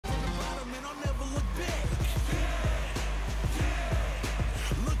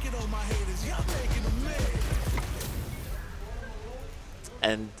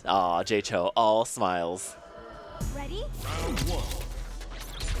And JCho all smiles. Ready? Round one.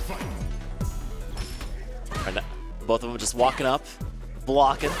 Fight. And both of them just walking up,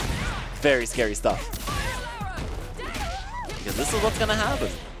 blocking. Very scary stuff. Because this is what's gonna happen.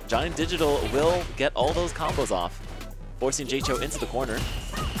 Johnny Digital will get all those combos off, forcing JCho into the corner.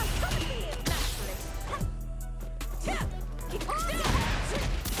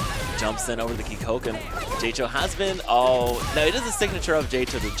 Jumps in over the Kikoken. JCho has been, oh, no, it is a signature of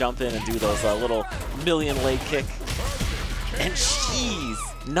JCho to jump in and do those little million leg kick. And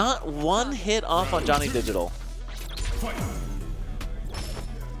jeez, not one hit off on Johnny Digital.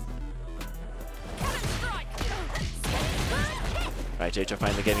 Right, JCho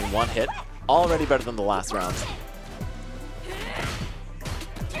finally getting one hit. Already better than the last round.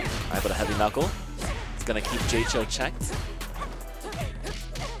 Alright, but a heavy knuckle. It's gonna keep JCho checked.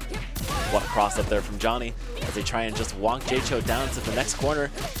 What a cross up there from Johnny as they try and just walk JCho down to the next corner.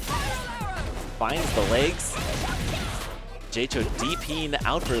 Finds the legs. JCho DPing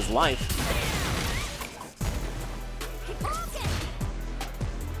out for his life.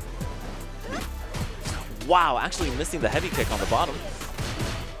 Wow, actually missing the heavy kick on the bottom.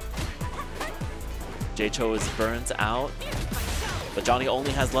 JCho is burnt out, but Johnny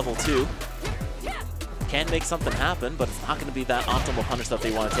only has level 2. Can make something happen, but it's not going to be that optimal punish that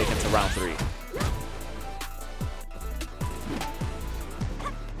they want to take into round 3.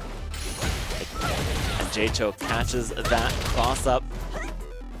 And JCho catches that cross up,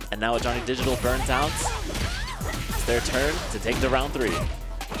 and now Johnny Digital burns out. It's their turn to take the round 3.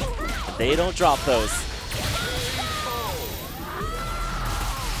 And they don't drop those.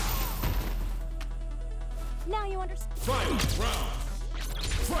 Now you understand.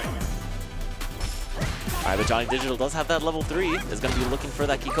 Alright, but Johnny Digital does have that level 3. Is going to be looking for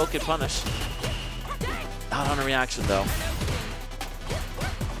that Kikoken punish. Not on a reaction, though.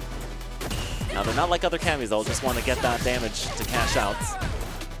 Now, they're not like other Camis, they'll just want to get that damage to cash out.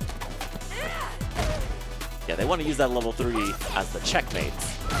 Yeah, they want to use that level 3 as the checkmate.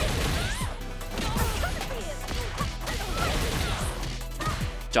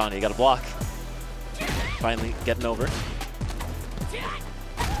 Johnny, you got to block. Finally getting over.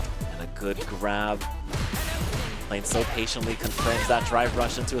 And a good grab. Playing so patiently, confirms that drive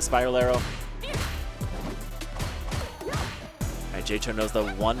rush into a spiral arrow. Alright, JCho knows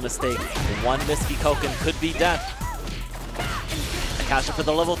that one mistake, one missed Kikoken could be death. A cash up for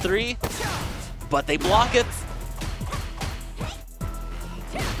the level 3, but they block it.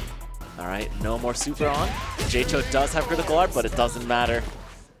 Alright, no more super on. JCho does have critical art, but it doesn't matter.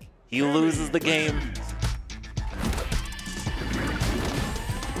 He loses the game.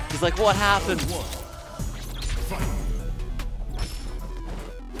 He's like, what happened?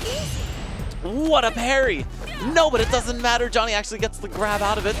 What a parry! No, but it doesn't matter. Johnny actually gets the grab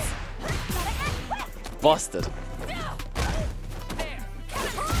out of it. Busted.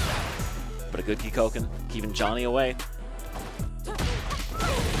 But a good Kikoken, keeping Johnny away.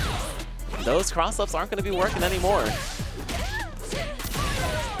 Those cross-ups aren't going to be working anymore.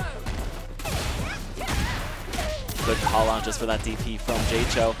 Good call out just for that DP from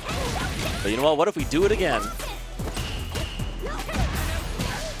JCho. But you know what? What if we do it again?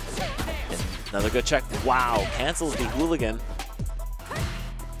 Another good check. Wow, cancels the hooligan.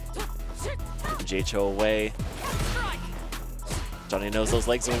 JCho away. Johnny knows those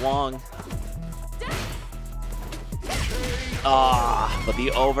legs are long. Ah, but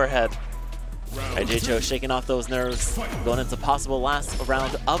the overhead. Right, JCho shaking off those nerves, going into possible last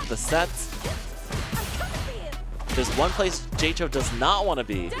round of the set. There's one place JCho does not want to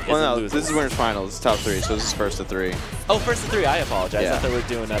be. Well, no, this is winners finals. It's top 3, so this is first of 3. Oh, first of 3. I apologize. Yeah. I thought we were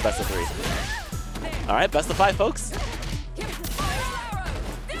doing best of 3. All right, best of 5, folks.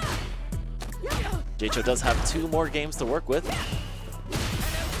 JCho does have 2 more games to work with.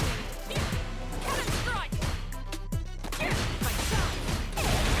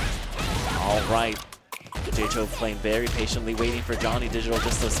 All right. JCho playing very patiently, waiting for Johnny Digital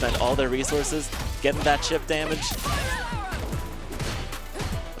just to spend all their resources, getting that chip damage.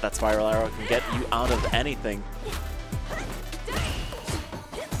 But that spiral arrow can get you out of anything.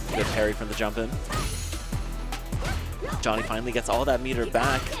 Good parry from the jump in. Johnny finally gets all that meter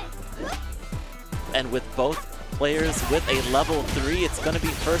back. And with both players with a level 3, it's going to be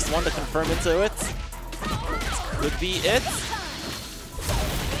first one to confirm into it. Could be it.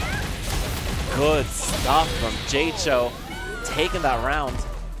 Good stuff from JCho, taking that round.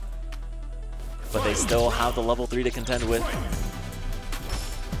 But they still have the level 3 to contend with.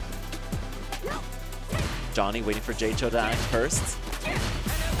 Johnny waiting for JCho to act first.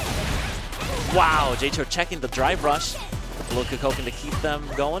 Wow, JCho checking the drive rush. little Kikoken to keep them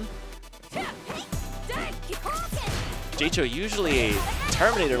going. JCho, usually a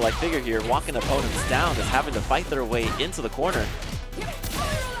Terminator-like figure here, walking opponents down, is having to fight their way into the corner.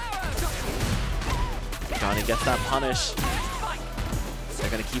 Johnny gets that punish.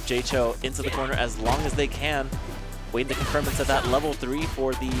 They're going to keep JCho into the corner as long as they can. Waiting to confirm it's at that level 3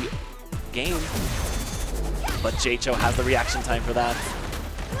 for the game. But JCho has the reaction time for that.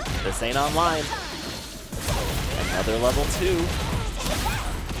 This ain't online. Another level 2.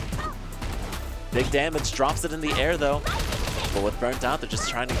 Big damage, drops it in the air though. But with Burnt Out, they're just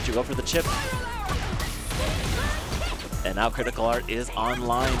trying to get you go for the chip. And now Critical Art is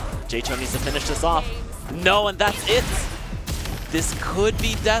online. JCho needs to finish this off. No, and that's it! This could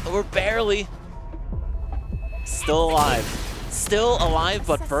be death, or barely. Still alive. Still alive,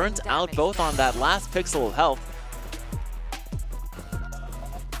 but burnt out both on that last pixel of health.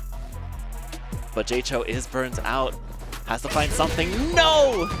 But JCho is burnt out. Has to find something.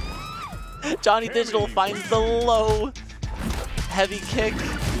 No! Johnny Digital finds the low heavy kick.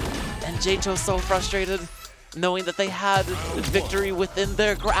 And JCho's so frustrated, knowing that they had victory within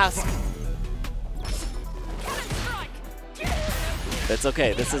their grasp. It's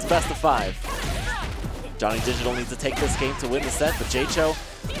okay, this is best of 5. Johnny Digital needs to take this game to win the set, but JCho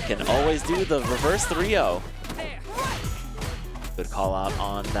can always do the reverse 3-0. Good call out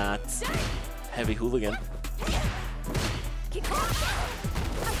on that heavy hooligan.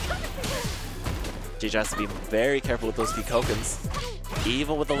 JCho has to be very careful with those Kikokens.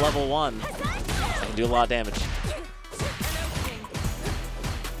 Even with the level 1, I can do a lot of damage.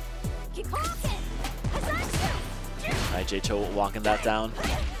 Alright, JCho walking that down.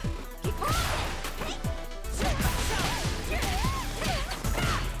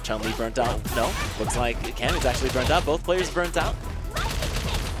 Chun-Li burnt out. No, looks like Cammy's actually burnt out. Both players burnt out.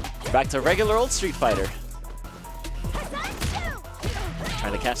 Back to regular old Street Fighter.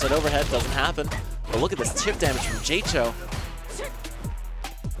 Trying to catch that overhead, doesn't happen. But look at this chip damage from JCho.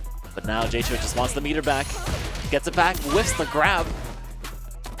 But now JCho just wants the meter back. Gets it back, whiffs the grab.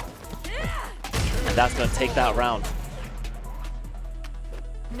 And that's going to take that round.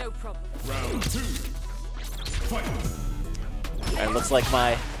 No problem. Round 2. Fight. Alright, looks like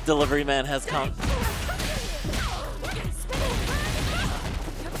my delivery man has come.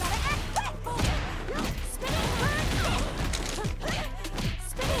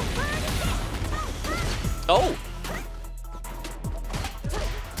 Oh!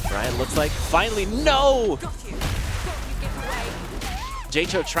 Right, looks like finally, no!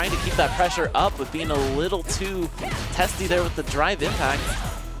 JCho trying to keep that pressure up, but being a little too testy there with the drive impact.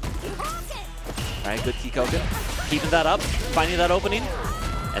 Alright, good Kikoken. Keeping that up, finding that opening,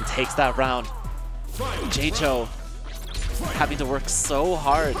 and takes that round. JCho having to work so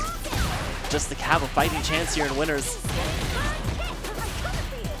hard just to have a fighting chance here in winners.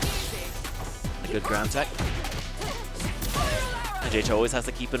 A good ground tech. And JCho always has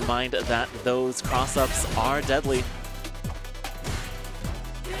to keep in mind that those cross-ups are deadly.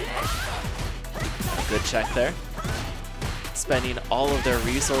 A good check there. Spending all of their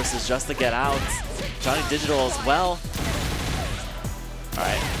resources just to get out. Johnny Digital as well.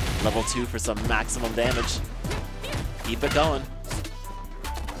 Alright, level 2 for some maximum damage. Keep it going.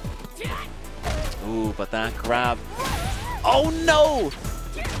 Ooh, but that grab. Oh no!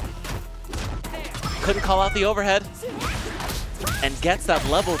 Couldn't call out the overhead. And gets that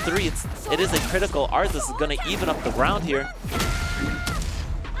level 3. It is a critical art. This is going to even up the round here.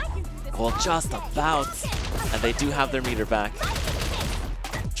 Well, just about. And they do have their meter back.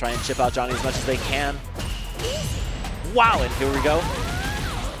 Try and chip out Johnny as much as they can. Wow, and here we go.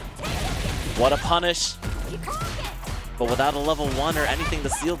 What a punish. But without a level 1 or anything to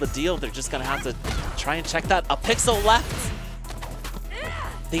seal the deal, they're just going to have to try and check that. A pixel left.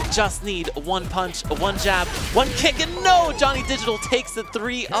 They just need one punch, one jab, one kick, and no! Johnny Digital takes it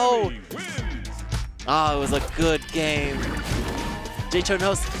 3-0. Oh, it was a good game. JCho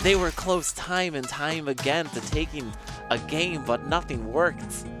knows they were close time and time again to taking a game, but nothing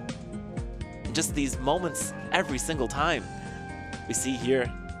worked. Just these moments every single time. We see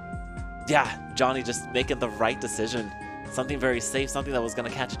here, yeah, Johnny just making the right decision. Something very safe, something that was going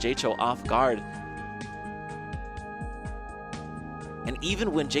to catch JCho off guard. And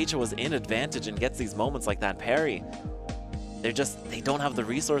even when JCho was in advantage and gets these moments like that parry, they don't have the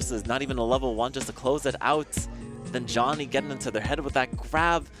resources, not even a level 1 just to close it out. Then Johnny getting into their head with that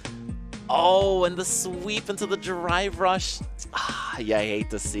grab. Oh, and the sweep into the drive rush. Ah, yeah, I hate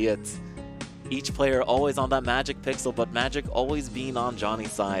to see it. Each player always on that magic pixel, but magic always being on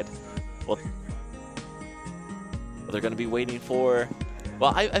Johnny's side. Well, they're going to be waiting for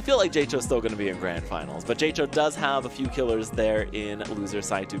Well, I feel like JCho's still going to be in grand finals, but JCho does have a few killers there in loser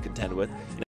side to contend with.